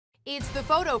It's the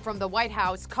photo from the White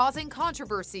House causing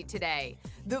controversy today.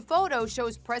 The photo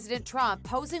shows President Trump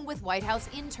posing with White House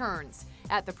interns.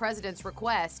 At the president's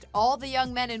request, all the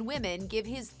young men and women give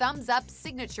his thumbs-up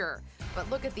signature. But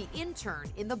look at the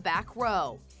intern in the back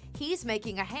row. He's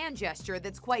making a hand gesture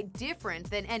that's quite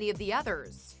different than any of the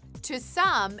others. To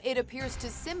some, it appears to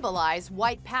symbolize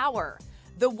white power.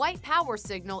 The white power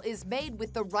signal is made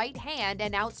with the right hand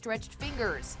and outstretched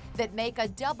fingers that make a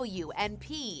W and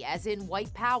P, as in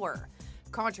white power.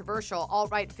 Controversial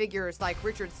alt-right figures like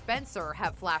Richard Spencer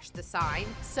have flashed the sign.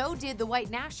 So did the white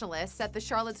nationalists at the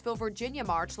Charlottesville, Virginia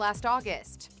march last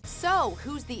August. So,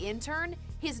 who's the intern?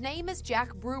 His name is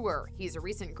Jack Brewer. He's a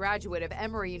recent graduate of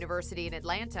Emory University in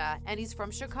Atlanta, and he's from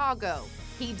Chicago.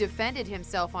 He defended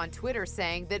himself on Twitter,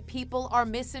 saying that people are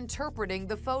misinterpreting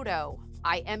the photo.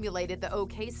 "I emulated the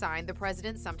OK sign the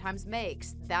president sometimes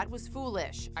makes. That was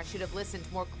foolish. I should have listened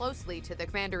more closely to the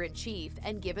commander-in-chief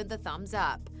and given the thumbs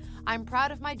up. I'm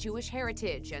proud of my Jewish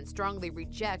heritage and strongly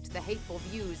reject the hateful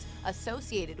views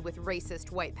associated with racist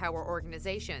white power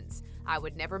organizations. I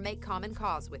would never make common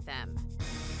cause with them."